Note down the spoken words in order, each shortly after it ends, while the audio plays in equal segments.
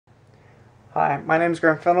Hi, my name is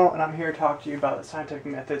Graham Fennell, and I'm here to talk to you about the scientific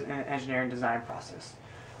method and engineering design process.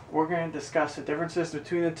 We're going to discuss the differences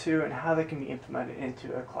between the two and how they can be implemented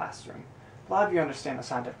into a classroom. A lot of you understand the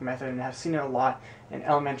scientific method and have seen it a lot in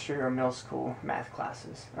elementary or middle school math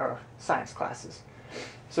classes, or science classes.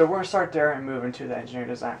 So we're going to start there and move into the engineering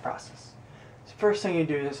design process. So first thing you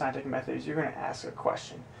do in the scientific method is you're going to ask a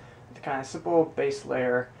question, the kind of simple base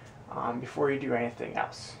layer before you do anything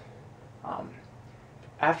else.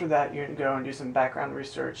 After that, you're going to go and do some background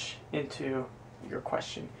research into your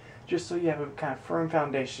question, just so you have a kind of firm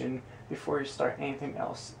foundation before you start anything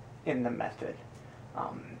else in the method.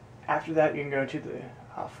 After that, you can go to the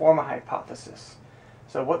form a hypothesis.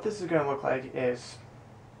 So what this is going to look like is,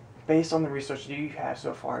 based on the research that you have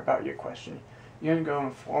so far about your question, you're going to go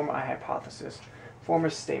and form a hypothesis, form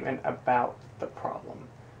a statement about the problem.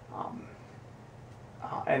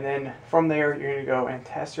 And then from there, you're going to go and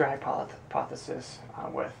test your hypothesis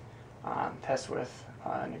with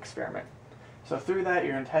an experiment. So through that,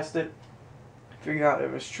 you're going to test it, figure out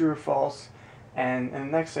if it's true or false, and in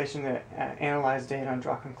the next station, to analyze data and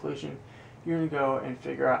draw conclusion, you're going to go and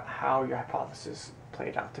figure out how your hypothesis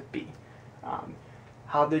played out to be.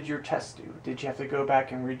 How did your test do? Did you have to go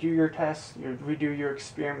back and redo your test, redo your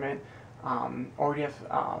experiment, or do you have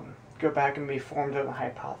to go back and be formed of a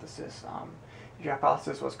hypothesis? If your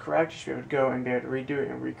hypothesis was correct, you should be able to go and be able to redo it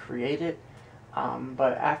and recreate it.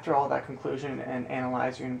 But after all that conclusion and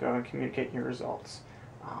analyze, you're going to go and communicate your results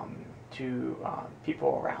to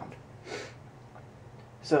people around.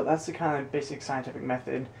 So that's the kind of basic scientific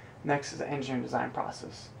method. Next is the engineering design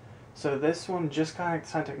process. So this one, just kind of like the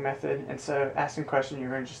scientific method, instead of asking a question, you're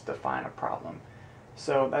going to just define a problem.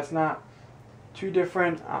 So that's not too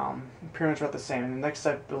different, pretty much about the same. And the next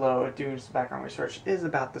step below, doing some background research, is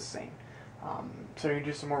about the same. So you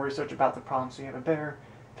do some more research about the problem so you have a better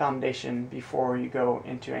foundation before you go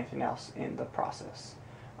into anything else in the process.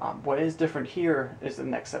 What is different here is the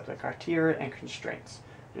next step, the criteria and constraints,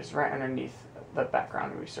 just right underneath the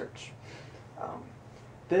background research.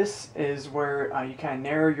 This is where you kind of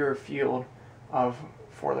narrow your field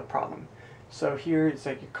for the problem. So here it's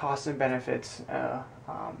like your costs and benefits,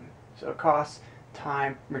 so costs,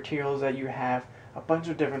 time, materials that you have, a bunch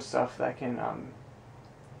of different stuff that can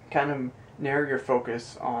kind of narrow your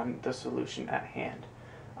focus on the solution at hand.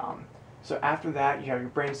 So after that, you have your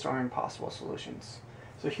brainstorming possible solutions.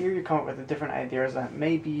 So here you come up with the different ideas that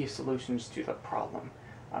may be solutions to the problem.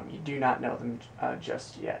 You do not know them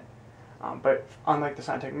just yet. But unlike the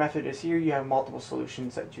scientific method, is here you have multiple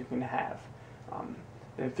solutions that you can have.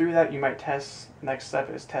 Then through that, you might test. Next step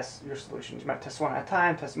is test your solutions. You might test one at a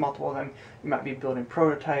time, test multiple of them. You might be building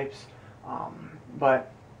prototypes,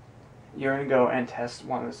 but you're going to go and test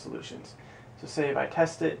one of the solutions. So say if I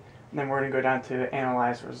test it, then we're going to go down to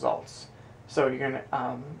analyze results. So you're going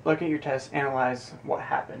to look at your test, analyze what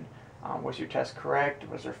happened. Was your test correct?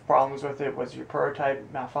 Was there problems with it? Was your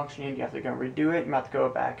prototype malfunctioning? You have to go and redo it. You might have to go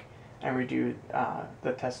back and redo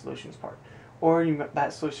the test solutions part. Or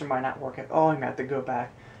that solution might not work at all. You might have to go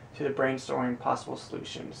back to the brainstorming possible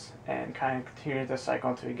solutions and kind of continue the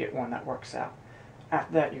cycle until you get one that works out.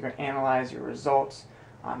 After that, you're going to analyze your results,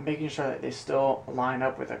 making sure that they still line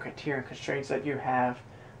up with the criteria and constraints that you have.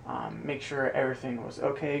 Make sure everything was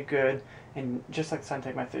okay, good, and just like the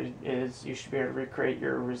scientific method is, you should be able to recreate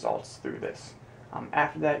your results through this.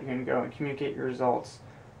 After that, you're going to go and communicate your results,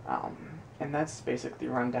 and that's basically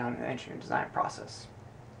the rundown in the engineering design process.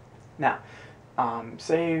 Now,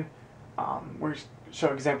 say we're show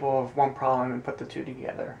an example of one problem and put the two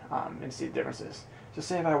together and see the differences. So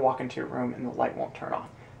say if I walk into a room and the light won't turn on.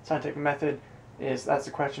 Scientific method is, that's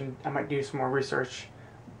the question. I might do some more research,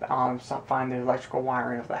 find the electrical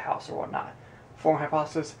wiring of the house or whatnot. Form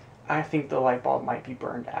hypothesis, I think the light bulb might be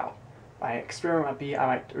burned out. My experiment might be, I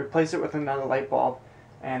might replace it with another light bulb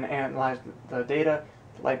and analyze the data.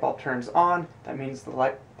 The light bulb turns on, that means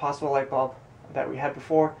the possible light bulb that we had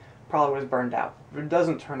before probably was burned out. If it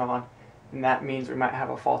doesn't turn on, then that means we might have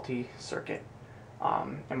a faulty circuit. I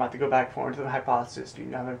might have to go back forward to the hypothesis, do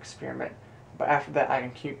another experiment. But after that, I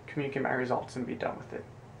can communicate my results and be done with it.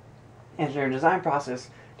 Engineering design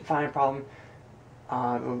process, define a problem,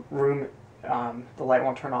 the room, the light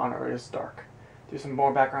won't turn on or it is dark. Do some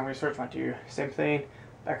more background research, might do same thing,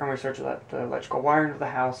 background research about the electrical wiring of the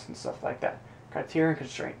house and stuff like that. Criteria and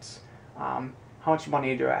constraints. How much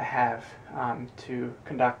money do I have to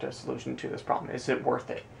conduct a solution to this problem? Is it worth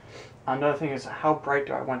it? Another thing is, how bright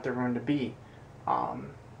do I want the room to be?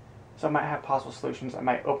 So I might have possible solutions. I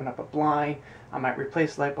might open up a blind, I might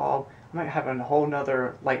replace the light bulb, I might have a whole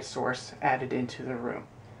nother light source added into the room.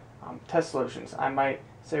 Test solutions. I might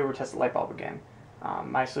say we're testing the light bulb again.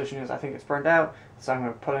 My solution is I think it's burned out, so I'm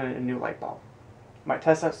going to put in a new light bulb. I might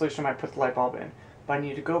test that solution, I might put the light bulb in, but I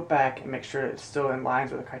need to go back and make sure that it's still in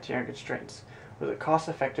lines with the criterion constraints. Was it cost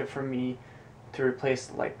effective for me to replace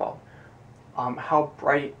the light bulb? How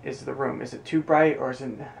bright is the room? Is it too bright, or is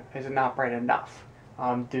it not bright enough?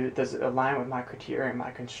 Does it align with my criteria and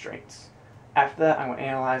my constraints? After that, I'm going to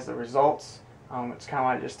analyze the results. It's kind of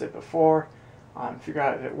what I just did before. Figure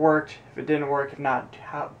out if it worked. If it didn't work, if not,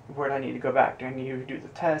 where do I need to go back? Do I need to do the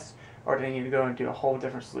test, or do I need to go and do a whole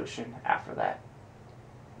different solution after that?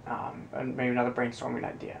 And maybe another brainstorming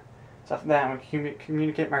idea. So after that, I'm going to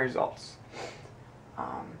communicate my results.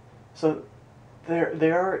 So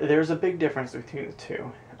there's a big difference between the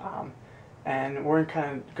two. And we're going to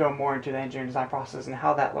kind of go more into the engineering design process and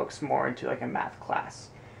how that looks more into like a math class.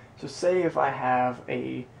 So say if I have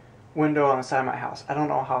a window on the side of my house, I don't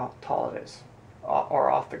know how tall it is or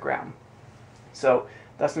off the ground. So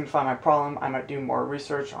that's going to find my problem. I might do more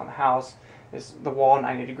research on the house. Is the wall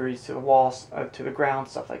 90 degrees to the walls, to the ground,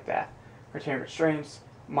 stuff like that. Criterion constraints,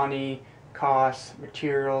 money, costs,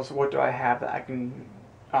 materials. What do I have that I can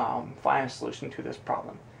find a solution to this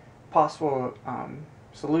problem? Possible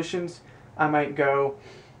solutions. I might go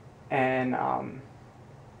and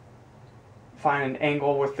find an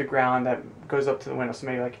angle with the ground that goes up to the window, so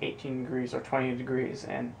maybe like 18 degrees or 20 degrees,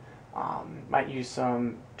 and might use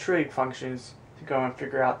some trig functions to go and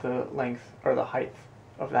figure out the length or the height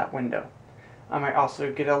of that window. I might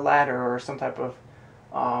also get a ladder or some type of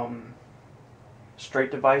straight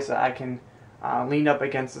device that I can lean up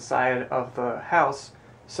against the side of the house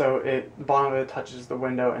so the bottom of it touches the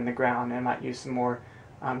window and the ground, and I might use some more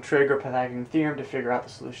trig or Pythagorean theorem to figure out the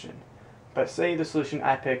solution. But say the solution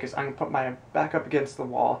I pick is I'm going to put my back up against the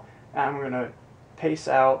wall, and I'm going to pace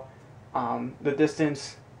out the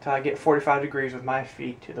distance till I get 45 degrees with my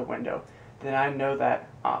feet to the window. Then I know that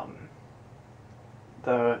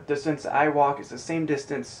the distance I walk is the same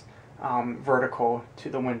distance vertical to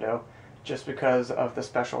the window, just because of the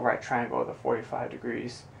special right triangle of the 45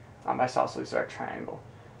 degrees isosceles right triangle.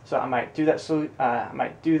 So I might do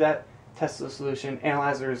that, test the solution,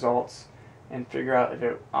 analyze the results, and figure out if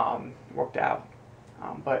it worked out.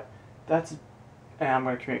 And I'm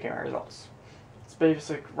going to communicate my results. It's a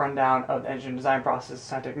basic rundown of the engineering design process,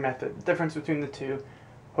 scientific method, the difference between the two.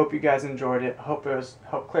 Hope you guys enjoyed it. Hope it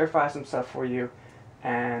helped clarify some stuff for you,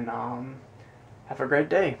 and have a great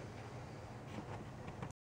day.